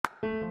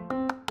Hey,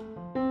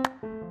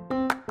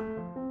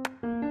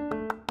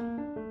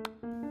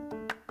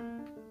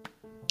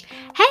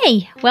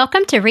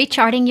 welcome to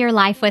Recharting Your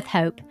Life with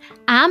Hope.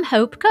 I'm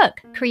Hope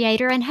Cook,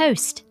 creator and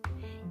host.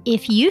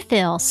 If you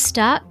feel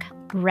stuck,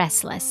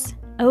 restless,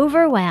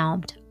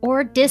 overwhelmed,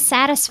 or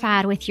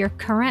dissatisfied with your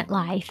current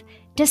life,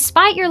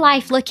 despite your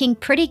life looking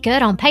pretty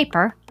good on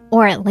paper,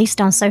 or at least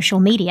on social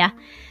media,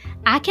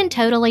 I can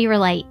totally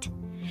relate.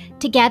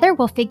 Together,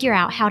 we'll figure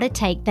out how to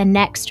take the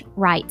next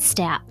right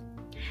step.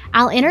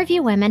 I'll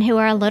interview women who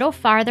are a little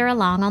farther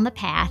along on the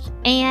path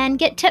and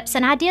get tips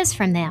and ideas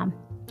from them.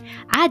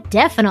 I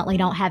definitely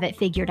don't have it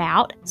figured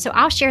out, so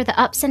I'll share the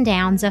ups and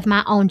downs of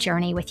my own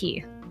journey with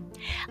you.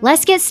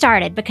 Let's get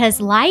started because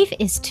life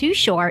is too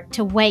short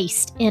to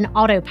waste in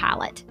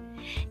autopilot.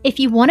 If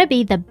you want to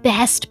be the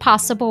best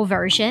possible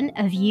version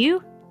of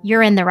you,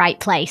 you're in the right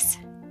place.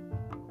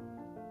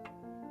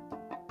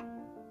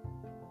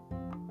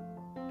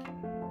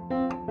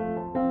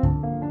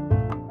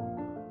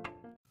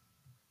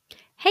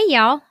 Hey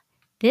y'all,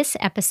 this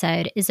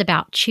episode is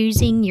about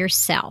choosing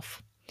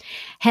yourself.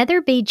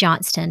 Heather B.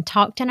 Johnston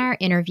talked in our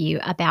interview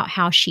about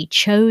how she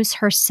chose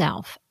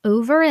herself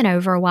over and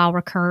over while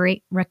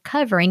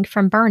recovering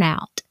from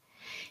burnout.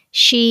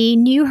 She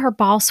knew her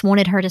boss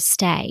wanted her to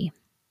stay,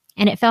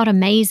 and it felt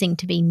amazing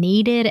to be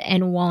needed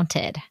and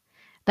wanted.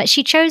 But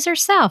she chose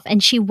herself,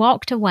 and she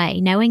walked away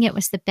knowing it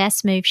was the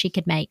best move she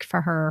could make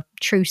for her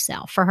true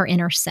self, for her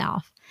inner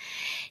self.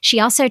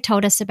 She also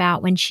told us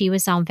about when she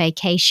was on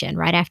vacation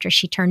right after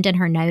she turned in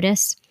her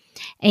notice,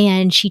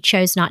 and she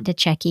chose not to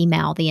check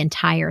email the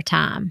entire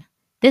time.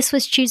 This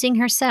was choosing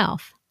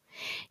herself.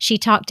 She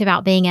talked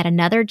about being at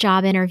another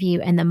job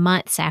interview in the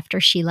months after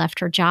she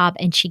left her job,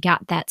 and she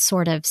got that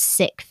sort of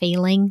sick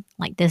feeling,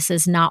 like this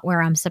is not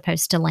where I'm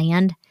supposed to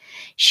land.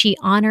 She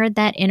honored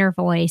that inner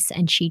voice,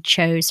 and she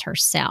chose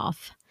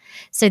herself.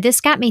 So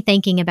this got me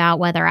thinking about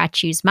whether I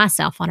choose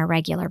myself on a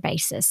regular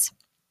basis.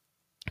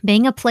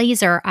 Being a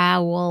pleaser, I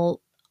will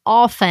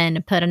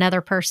often put another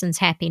person's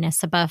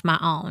happiness above my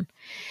own.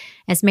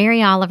 As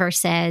Mary Oliver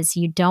says,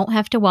 you don't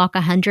have to walk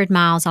 100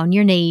 miles on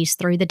your knees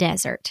through the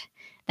desert.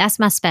 That's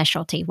my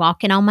specialty,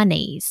 walking on my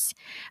knees.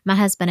 My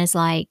husband is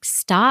like,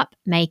 stop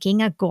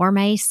making a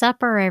gourmet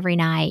supper every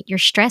night. You're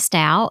stressed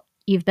out.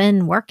 You've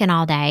been working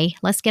all day.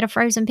 Let's get a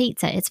frozen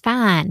pizza. It's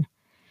fine.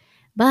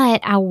 But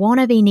I want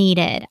to be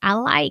needed. I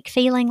like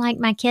feeling like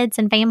my kids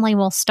and family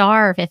will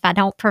starve if I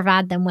don't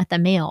provide them with a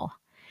meal.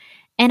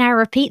 And I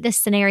repeat this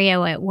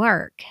scenario at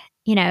work.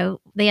 You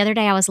know, the other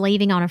day I was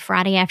leaving on a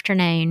Friday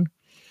afternoon,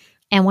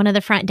 and one of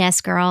the front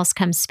desk girls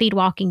comes speed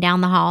walking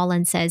down the hall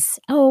and says,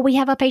 "Oh, we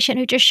have a patient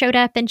who just showed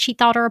up and she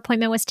thought her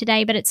appointment was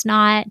today, but it's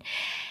not."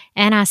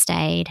 And I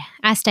stayed.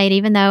 I stayed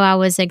even though I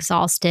was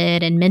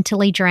exhausted and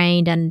mentally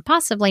drained and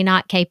possibly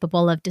not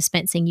capable of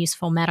dispensing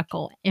useful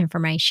medical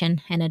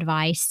information and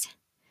advice.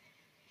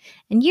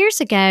 And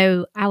years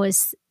ago, I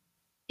was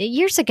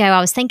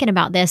thinking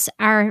about this.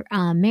 Our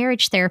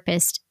marriage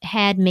therapist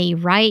had me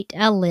write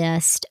a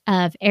list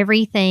of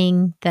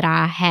everything that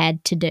I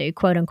had to do,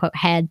 quote unquote,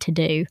 had to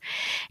do,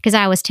 because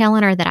I was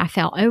telling her that I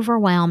felt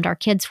overwhelmed. Our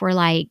kids were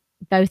like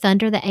both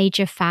under the age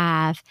of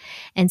 5.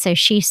 And so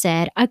she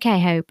said,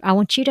 "Okay, Hope, I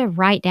want you to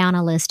write down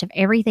a list of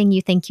everything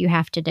you think you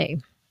have to do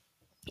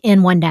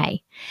in one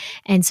day."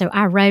 And so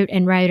I wrote,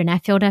 and I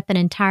filled up an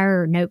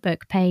entire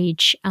notebook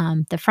page,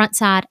 the front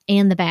side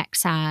and the back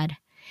side,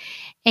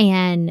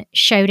 and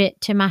showed it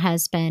to my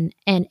husband.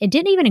 And it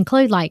didn't even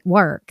include like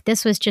work.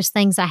 This was just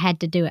things I had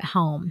to do at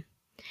home.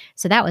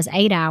 So that was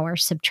 8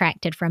 hours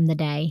subtracted from the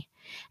day.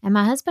 And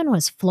my husband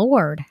was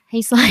floored.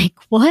 He's like,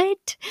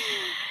 "What?"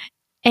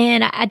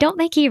 And I don't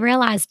think he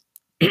realized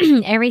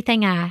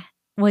everything I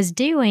was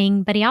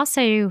doing, but he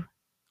also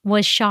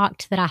was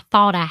shocked that I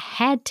thought I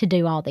had to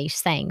do all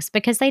these things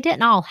because they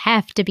didn't all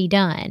have to be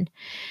done.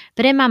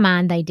 But in my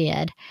mind, they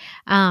did.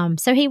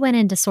 So he went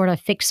into sort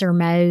of fixer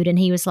mode, and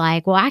he was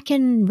like, "Well, I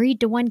can read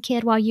to one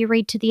kid while you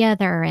read to the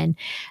other. And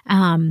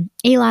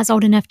Eli's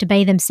old enough to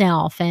bathe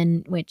himself,"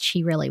 and which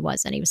he really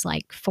wasn't. He was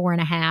like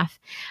 4.5.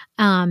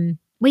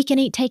 "We can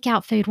eat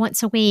takeout food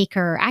once a week,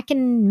 or I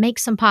can make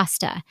some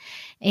pasta.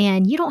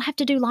 And you don't have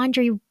to do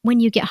laundry when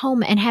you get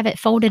home and have it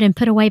folded and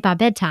put away by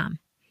bedtime."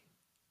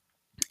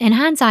 In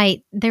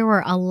hindsight, there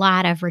were a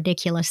lot of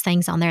ridiculous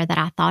things on there that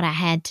I thought I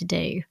had to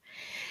do.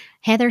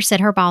 Heather said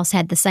her boss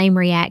had the same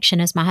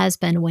reaction as my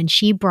husband when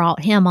she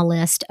brought him a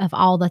list of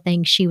all the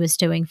things she was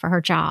doing for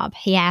her job.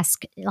 He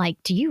asked, like,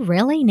 "Do you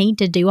really need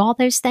to do all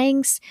those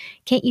things?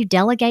 Can't you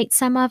delegate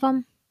some of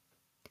them?"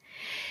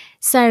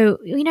 So,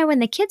 when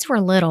the kids were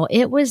little,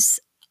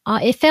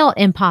 it felt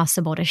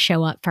impossible to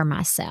show up for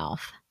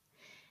myself.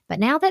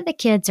 But now that the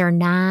kids are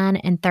 9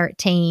 and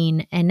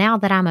 13, and now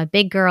that I'm a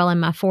big girl in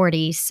my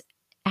 40s,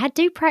 I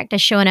do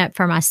practice showing up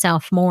for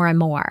myself more and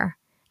more.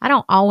 I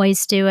don't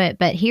always do it,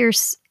 but here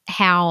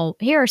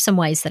are some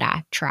ways that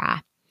I try.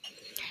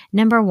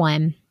 Number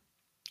 1,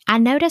 I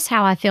notice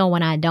how I feel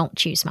when I don't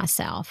choose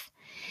myself.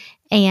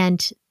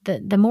 And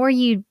the more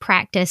you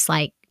practice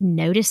like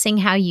noticing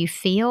how you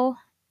feel,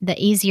 the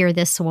easier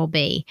this will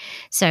be.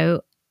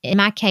 So in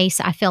my case,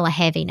 I feel a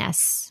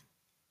heaviness.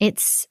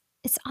 It's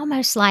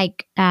almost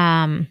like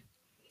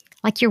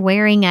you're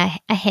wearing a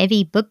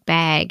heavy book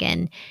bag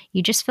and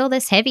you just feel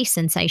this heavy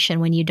sensation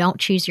when you don't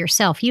choose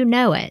yourself. You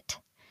know it.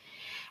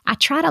 I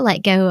try to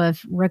let go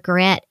of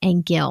regret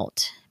and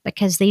guilt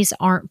because these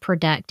aren't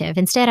productive.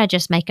 Instead, I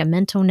just make a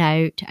mental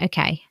note.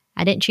 Okay,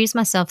 I didn't choose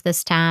myself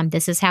this time.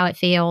 This is how it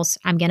feels.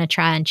 I'm going to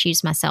try and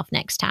choose myself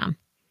next time.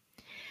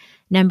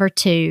 Number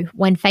 2,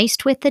 when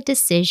faced with the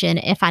decision,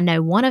 if I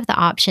know one of the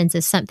options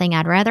is something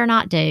I'd rather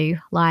not do,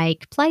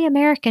 like play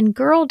American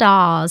Girl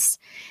dolls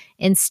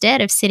instead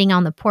of sitting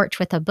on the porch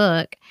with a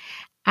book,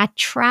 I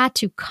try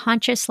to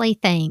consciously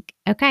think,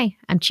 okay,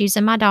 I'm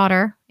choosing my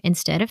daughter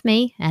instead of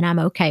me, and I'm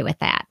okay with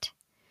that.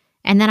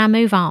 And then I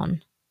move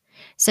on.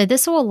 So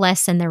this will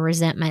lessen the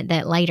resentment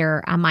that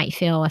later I might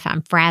feel if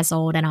I'm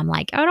frazzled and I'm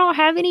like, I don't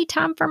have any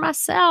time for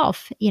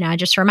myself. I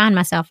just remind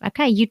myself,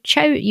 okay,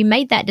 you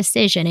made that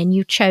decision and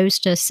you chose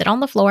to sit on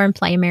the floor and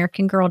play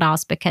American Girl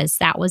dolls because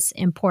that was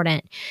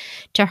important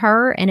to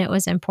her and it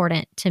was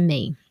important to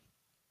me.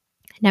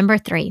 Number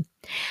 3,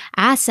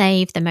 I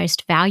save the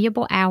most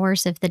valuable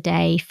hours of the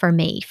day for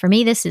me. For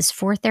me, this is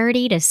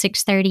 4:30 to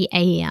 6:30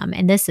 a.m.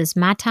 and this is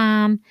my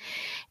time.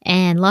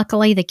 And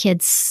luckily, the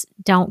kids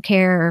don't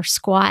care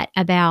squat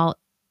about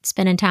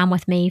spending time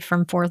with me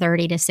from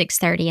 4:30 to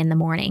 6:30 in the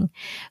morning.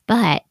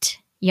 But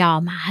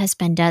y'all, my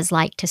husband does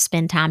like to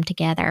spend time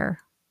together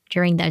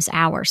during those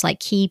hours.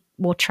 Like he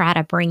will try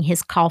to bring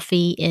his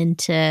coffee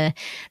into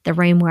the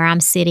room where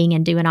I'm sitting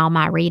and doing all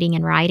my reading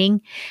and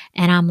writing.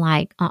 And I'm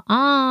like,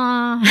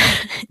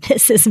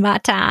 this is my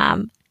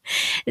time.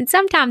 And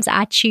sometimes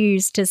I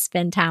choose to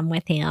spend time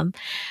with him,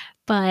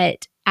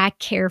 but I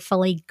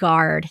carefully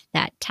guard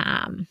that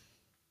time.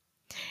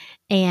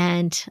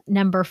 And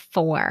number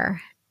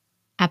 4,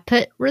 I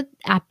put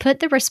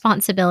the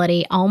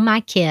responsibility on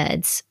my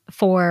kids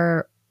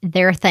for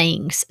their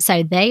things.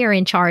 So they are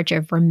in charge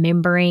of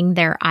remembering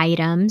their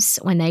items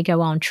when they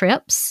go on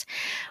trips,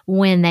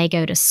 when they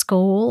go to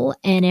school,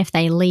 and if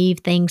they leave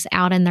things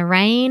out in the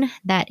rain,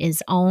 that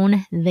is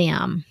on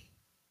them.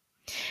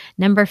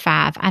 Number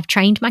 5, I've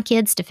trained my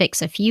kids to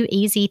fix a few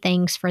easy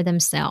things for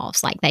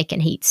themselves, like they can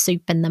heat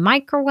soup in the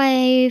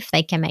microwave,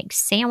 they can make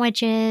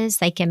sandwiches,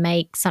 they can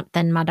make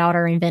something my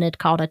daughter invented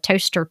called a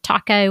toaster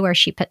taco, where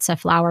she puts a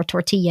flour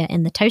tortilla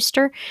in the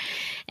toaster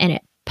and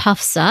it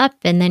puffs up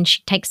and then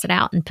she takes it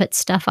out and puts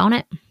stuff on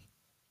it.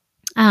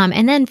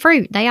 And then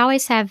fruit. They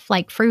always have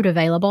like fruit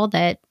available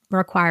that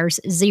requires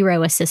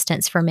zero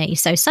assistance for me.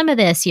 So some of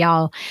this,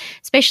 y'all,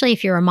 especially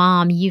if you're a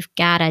mom, you've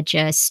got to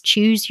just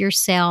choose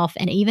yourself.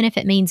 And even if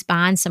it means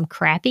buying some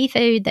crappy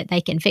food that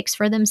they can fix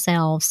for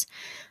themselves,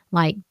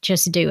 like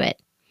just do it.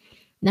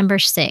 Number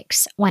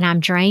 6, when I'm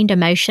drained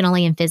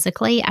emotionally and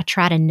physically, I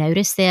try to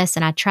notice this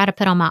and I try to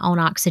put on my own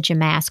oxygen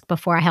mask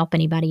before I help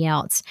anybody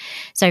else.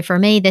 So for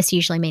me, this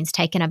usually means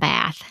taking a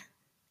bath.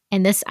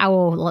 And this, I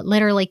will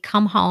literally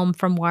come home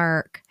from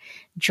work,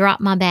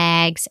 drop my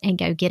bags, and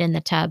go get in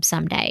the tub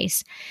some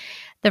days.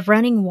 The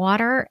running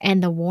water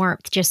and the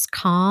warmth just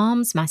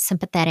calms my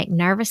sympathetic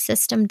nervous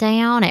system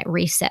down. It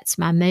resets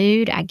my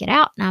mood. I get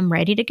out and I'm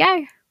ready to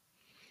go.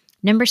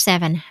 Number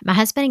 7, my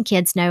husband and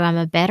kids know I'm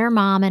a better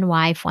mom and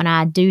wife when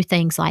I do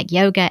things like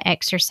yoga,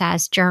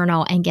 exercise,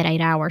 journal, and get 8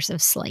 hours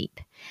of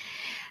sleep.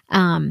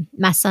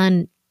 My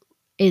son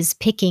is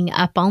picking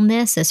up on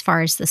this as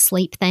far as the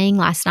sleep thing.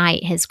 Last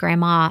night, his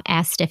grandma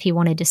asked if he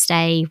wanted to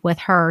stay with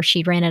her.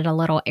 She rented a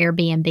little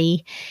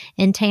Airbnb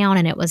in town,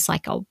 and it was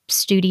like a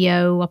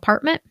studio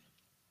apartment.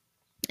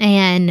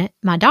 And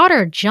my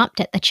daughter jumped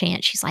at the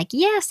chance. She's like,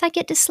 yes, I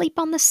get to sleep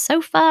on the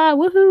sofa.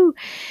 Woohoo.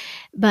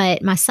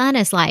 But my son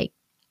is like,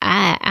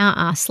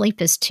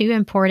 sleep is too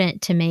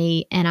important to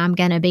me, and I'm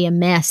going to be a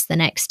mess the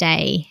next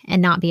day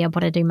and not be able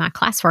to do my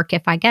classwork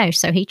if I go.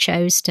 So he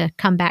chose to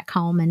come back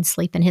home and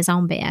sleep in his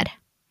own bed.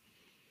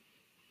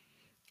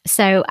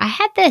 So I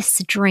had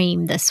this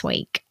dream this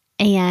week,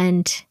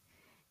 and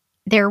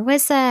there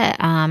was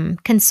a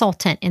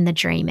consultant in the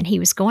dream, and he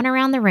was going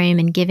around the room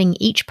and giving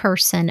each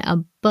person a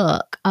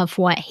book of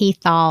what he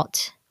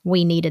thought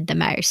we needed the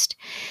most.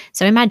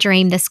 So in my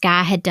dream, this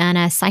guy had done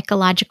a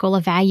psychological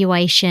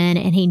evaluation,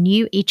 and he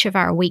knew each of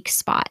our weak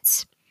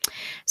spots.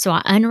 So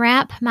I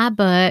unwrap my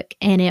book,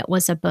 and it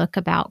was a book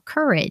about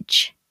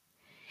courage.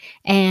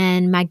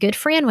 And my good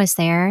friend was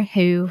there,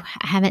 who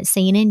I haven't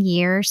seen in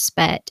years,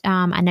 but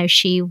I know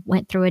she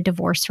went through a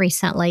divorce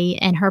recently,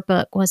 and her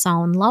book was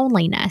on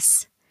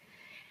loneliness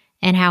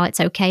and how it's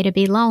okay to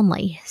be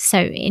lonely. So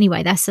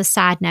anyway, that's a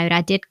side note.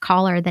 I did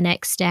call her the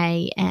next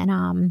day,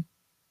 and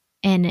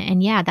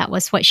yeah, that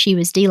was what she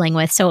was dealing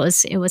with. So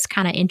it was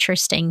kind of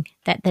interesting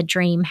that the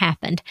dream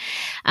happened.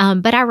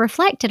 But I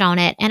reflected on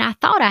it, and I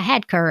thought I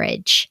had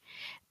courage,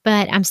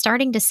 but I'm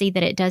starting to see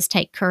that it does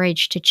take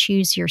courage to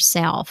choose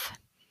yourself.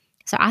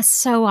 So I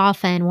so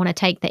often want to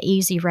take the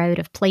easy road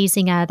of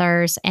pleasing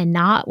others and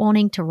not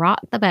wanting to rock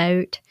the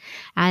boat.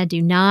 I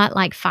do not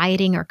like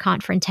fighting or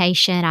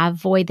confrontation. I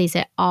avoid these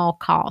at all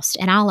costs.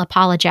 And I'll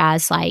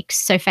apologize like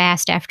so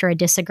fast after a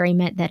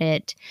disagreement that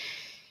it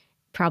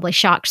probably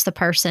shocks the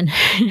person.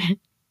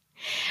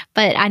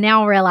 But I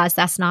now realize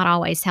that's not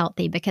always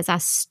healthy because I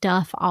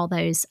stuff all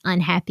those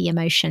unhappy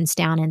emotions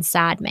down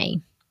inside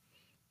me.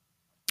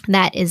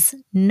 That is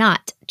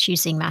not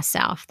choosing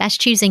myself. That's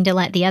choosing to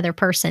let the other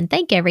person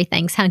think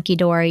everything's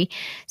hunky-dory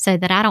so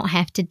that I don't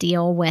have to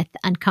deal with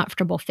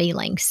uncomfortable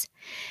feelings.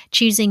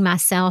 Choosing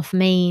myself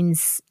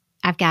means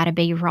I've got to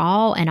be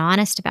raw and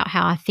honest about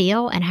how I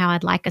feel and how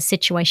I'd like a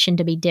situation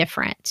to be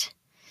different.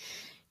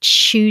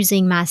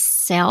 Choosing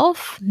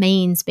myself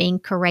means being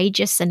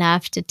courageous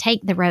enough to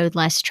take the road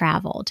less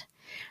traveled,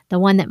 the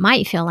one that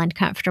might feel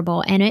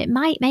uncomfortable and it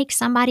might make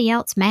somebody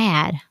else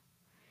mad.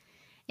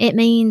 It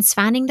means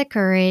finding the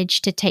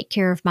courage to take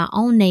care of my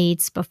own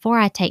needs before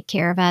I take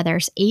care of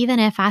others, even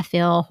if I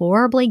feel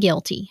horribly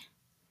guilty.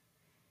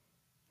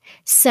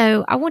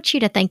 So I want you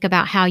to think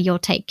about how you'll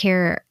take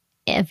care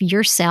of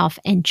yourself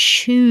and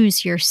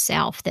choose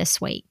yourself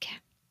this week.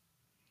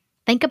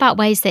 Think about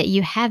ways that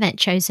you haven't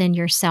chosen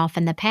yourself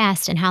in the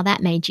past and how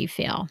that made you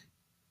feel.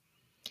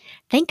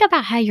 Think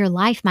about how your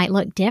life might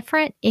look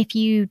different if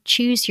you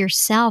choose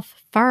yourself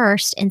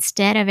first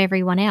instead of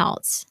everyone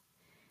else.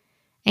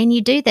 And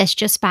you do this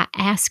just by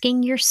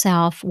asking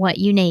yourself what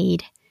you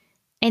need,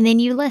 and then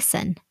you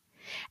listen.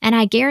 And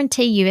I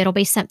guarantee you it'll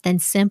be something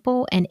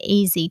simple and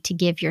easy to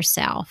give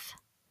yourself.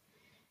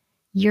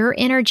 Your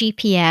inner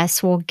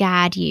GPS will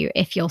guide you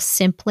if you'll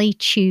simply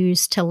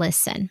choose to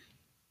listen.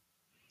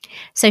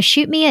 So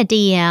shoot me a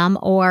DM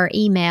or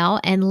email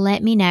and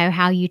let me know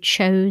how you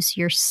chose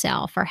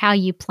yourself or how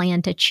you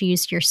plan to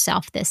choose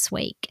yourself this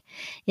week.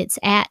 It's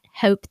at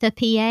Hope the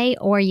PA,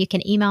 or you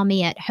can email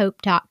me at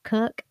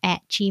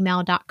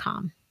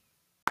hope.cook@gmail.com.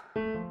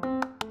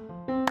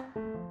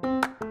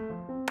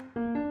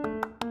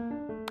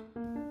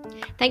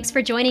 Thanks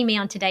for joining me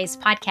on today's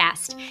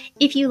podcast.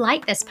 If you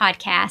like this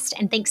podcast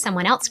and think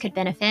someone else could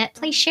benefit,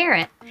 please share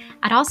it.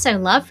 I'd also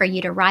love for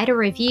you to write a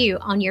review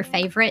on your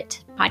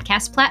favorite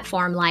podcast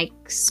platform like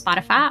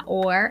Spotify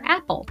or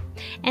Apple.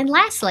 And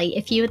lastly,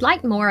 if you would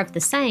like more of the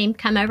same,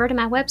 come over to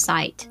my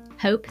website,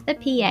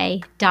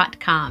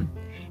 hopethepa.com.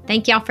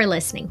 Thank y'all for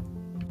listening.